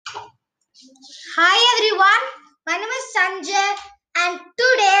Hi everyone, my name is Sanjay, and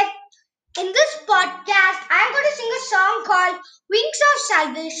today in this podcast I am going to sing a song called Wings of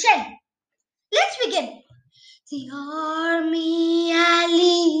Salvation. Let's begin. The army I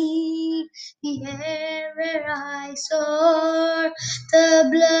lead, the air where I soar, the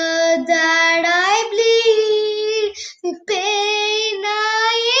blood that I bleed, the pain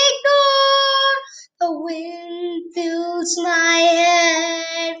I ignore, the wind fills my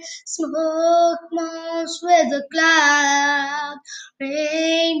head, smoke mounts with the cloud,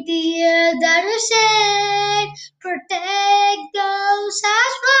 reindeer that are shed, protect those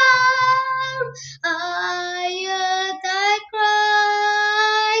as well. I hear thy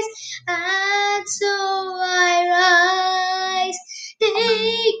cries, and so I rise,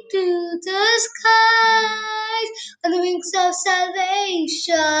 take to the skies on the wings of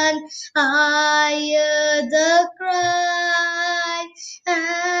salvation. I hear the cry,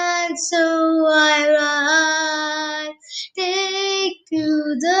 and so I rise, take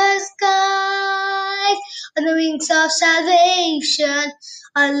to the skies on the wings of salvation.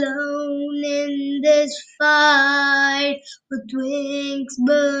 Alone in this fight, with wings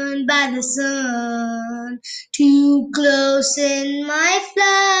burned by the sun, too close in my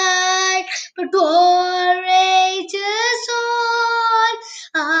flight, but war rages on.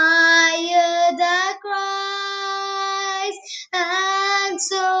 I hear the cries, and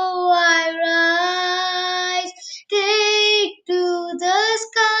so I rise, take to the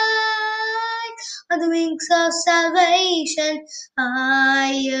sky on the wings of salvation.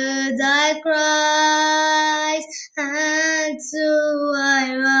 I hear thy cries, and so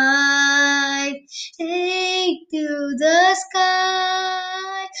I rise, take to the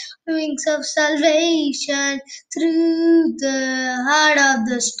sky, wings of salvation, through the heart of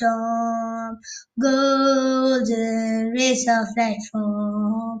the storm, golden rays of light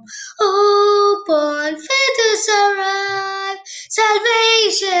form, open feathers arrive,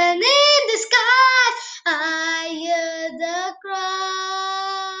 salvation in the sky. I hear the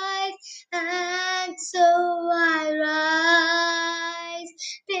cries, and so I rise,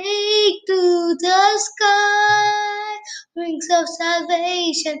 take to the sky, wings of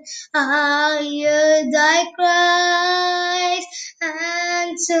salvation. I hear thy cries,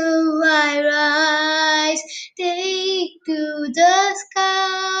 and so I rise, take to the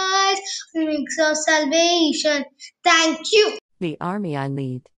skies, wings of salvation. Thank you. The army I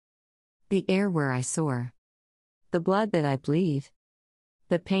lead, the air where I soar, the blood that I bleed,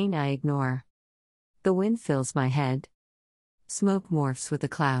 the pain I ignore. The wind fills my head, smoke morphs with the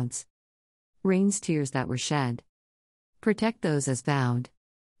clouds, rains tears that were shed. Protect those as vowed.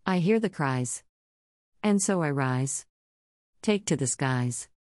 I hear the cries, and so I rise, take to the skies,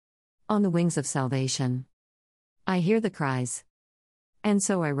 on the wings of salvation. I hear the cries, and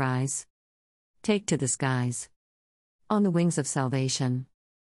so I rise, take to the skies, on the wings of salvation.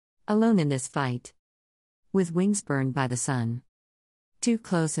 Alone in this fight, with wings burned by the sun, too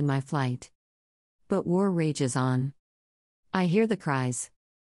close in my flight, but war rages on. I hear the cries,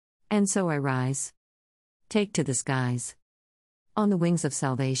 and so I rise, take to the skies, on the wings of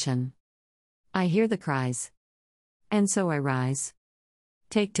salvation. I hear the cries, and so I rise,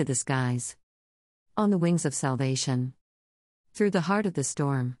 take to the skies, on the wings of salvation. Through the heart of the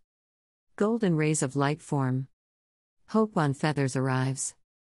storm, golden rays of light form, hope on feathers arrives,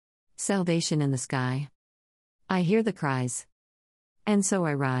 salvation in the sky. I hear the cries, and so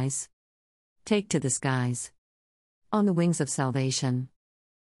I rise, take to the skies, on the wings of salvation.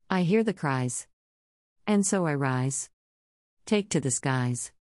 I hear the cries, and so I rise, take to the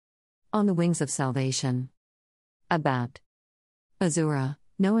skies, on the wings of salvation. About Azura,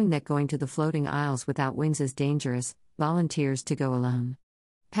 knowing that going to the floating isles without wings is dangerous, volunteers to go alone.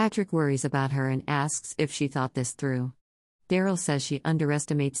 Patrick worries about her and asks if she thought this through. Daryl says she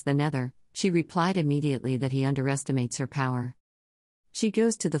underestimates the Nether. She replied immediately that he underestimates her power. She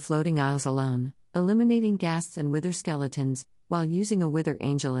goes to the floating isles alone, eliminating ghasts and wither skeletons, while using a wither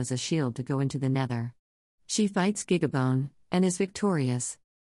angel as a shield to go into the Nether. She fights Gigabone, and is victorious.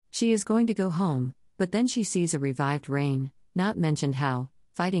 She is going to go home, but then she sees a revived Rain, not mentioned how,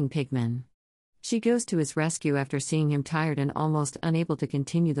 fighting pigmen. She goes to his rescue after seeing him tired and almost unable to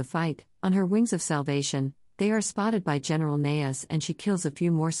continue the fight. On her wings of salvation, they are spotted by General Naeus and she kills a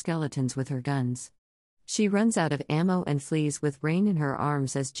few more skeletons with her guns. She runs out of ammo and flees with Rain in her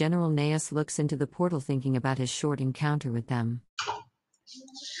arms as General Naeus looks into the portal thinking about his short encounter with them.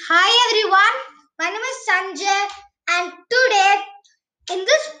 Hi everyone, my name is Sanjay, and today in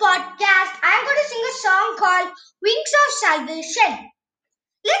this podcast I am going to sing a song called Wings of Salvation.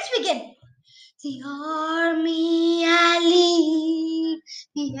 Let's begin. The army I lead,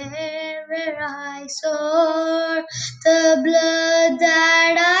 the air where I soar, the blood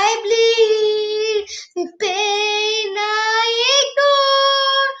that I bleed, the pain I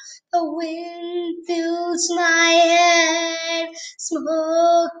ignore. The wind fills my head,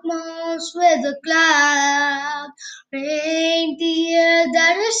 smoke mounts with the cloud, reindeer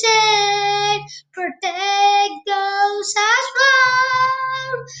that are shed, protect those as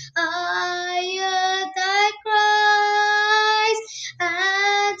well. I hear thy cries,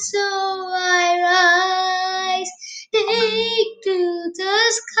 and so I rise, take to the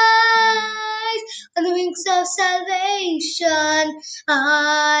skies on the wings of salvation.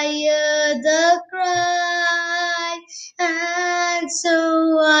 I hear the cry, and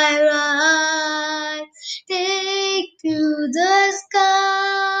so I rise, take to the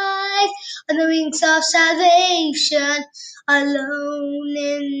skies on the wings of salvation. Alone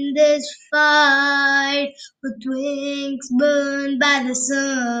in this fight, with wings burned by the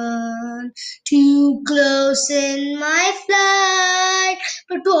sun, too close in my flight,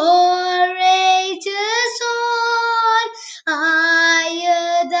 but war rages on. I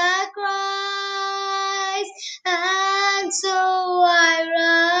hear the cries, and so I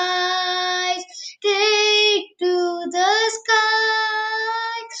rise, take to the sky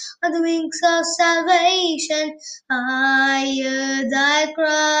on the wings of salvation. I hear thy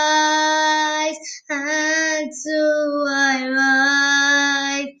cries, and so I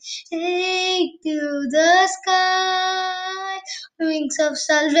rise, take to the sky, wings of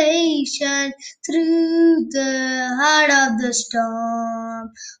salvation, through the heart of the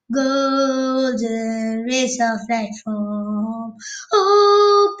storm. Golden rays of light form,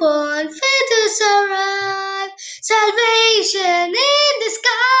 open feathers arrive, salvation in the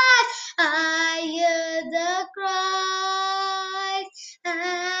sky. I hear the cries,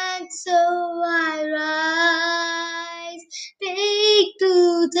 and so I rise, take to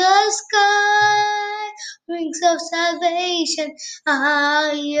the sky, wings of salvation.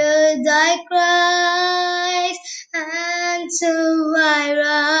 I hear thy cries, and so I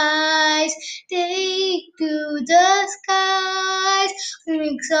rise, take to the skies,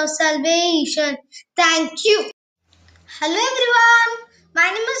 wings of salvation. Thank you. Hello everyone, my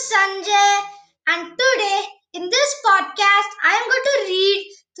name is Sanjay, and today in this podcast I am going to read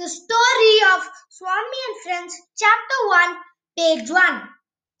the story of Swami and Friends, Chapter 1, Page 1.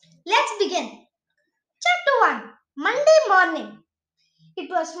 Let's begin. Chapter 1, Monday Morning. It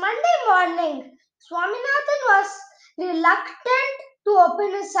was Monday morning. Swaminathan was reluctant to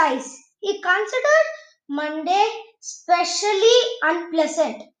open his eyes. He considered Monday specially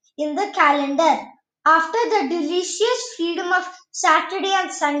unpleasant in the calendar after the delicious freedom of Saturday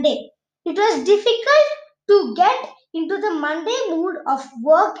and Sunday. It was difficult to get into the Monday mood of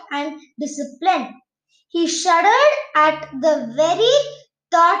work and discipline. He shuddered at the very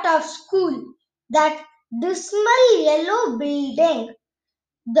thought of school, that dismal yellow building,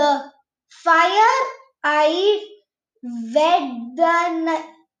 the fire-eyed Vedanayagam,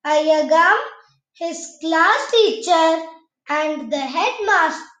 his class teacher, and the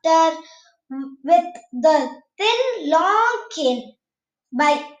headmaster with the thin long cane.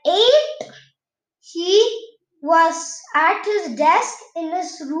 By 8, he was at his desk in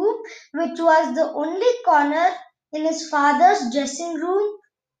his room, which was the only corner in his father's dressing room.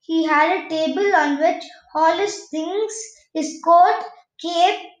 He had a table on which all his things, his coat,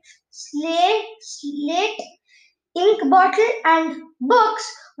 cape, slate, ink bottle, and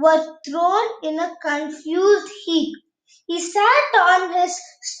books, were thrown in a confused heap. He sat on his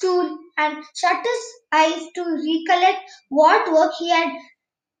stool and shut his eyes to recollect what work he had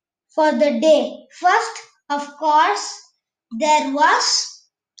for the day. First, of course, there was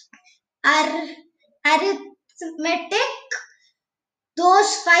arithmetic,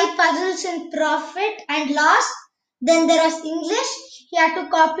 those 5 puzzles in profit and loss. Then there was English. He had to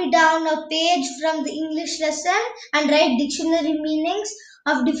copy down a page from the English lesson and write dictionary meanings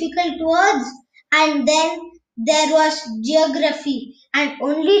of difficult words. And then there was geography, and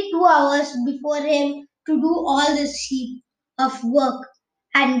only 2 hours before him to do all this heap of work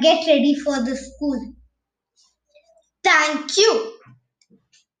and get ready for the school. Thank you.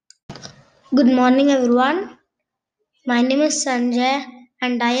 Good morning, everyone. My name is Sanjay,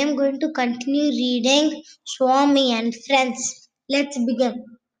 and I am going to continue reading Swami and Friends. Let's begin.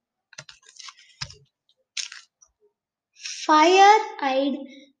 Fire-eyed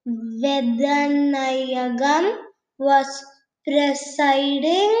Vedanayagam was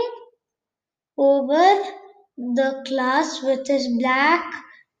presiding over the class with his back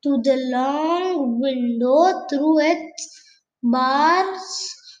to the long window. Through its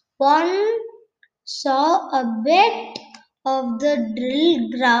bars, one saw a bit of the drill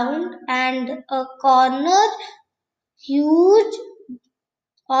ground and a corner huge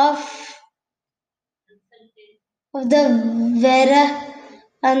of the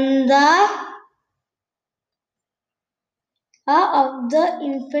veranda of the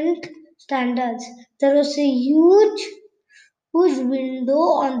infant standards. There was a huge window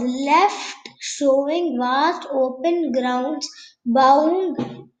on the left showing vast open grounds bound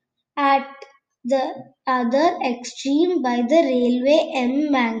at the other extreme by the railway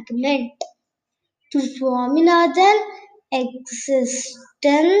embankment. To Swaminathan,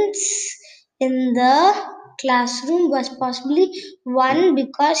 existence in the classroom was possibly one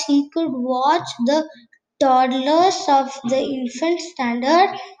because he could watch the toddlers of the infant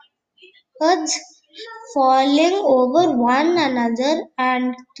standards falling over one another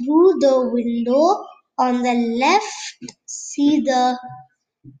and through the window on the left see the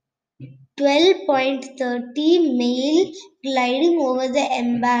 12.30 mail gliding over the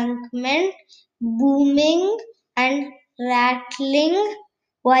embankment, booming and rattling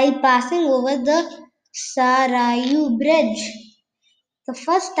while passing over the Sarayu Bridge. The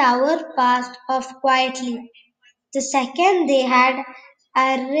first hour passed off quietly. The second they had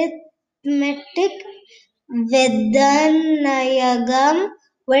arithmetic. Vedanayagam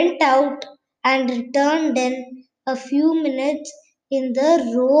went out and returned in a few minutes in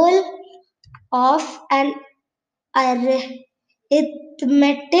the role of an arithmetic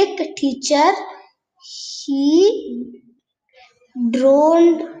teacher. He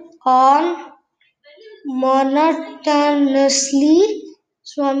droned on monotonously.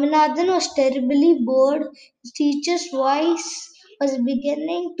 Swaminathan was terribly bored. His teacher's voice was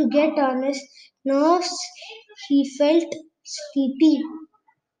beginning to get on his nerves. He felt sleepy.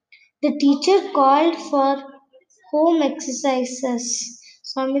 The teacher called for home exercises.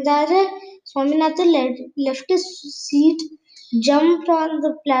 Swaminathan left his seat, jumped on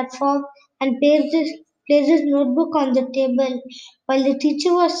the platform, and placed his notebook on the table. While the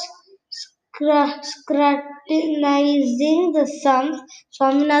teacher was scrutinizing the sums,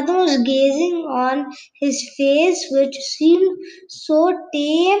 Swaminathan was gazing on his face, which seemed so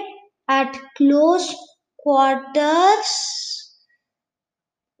tame at close quarters.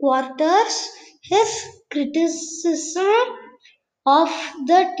 His criticism of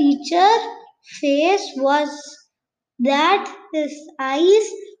the teacher face was that his eyes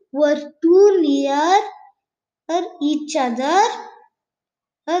were too near each other,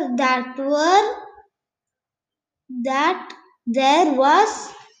 that there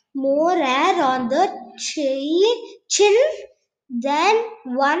was more air on the chin than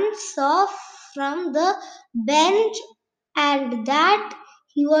one saw from the bench, and that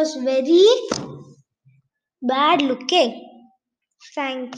he was very bad looking. Thank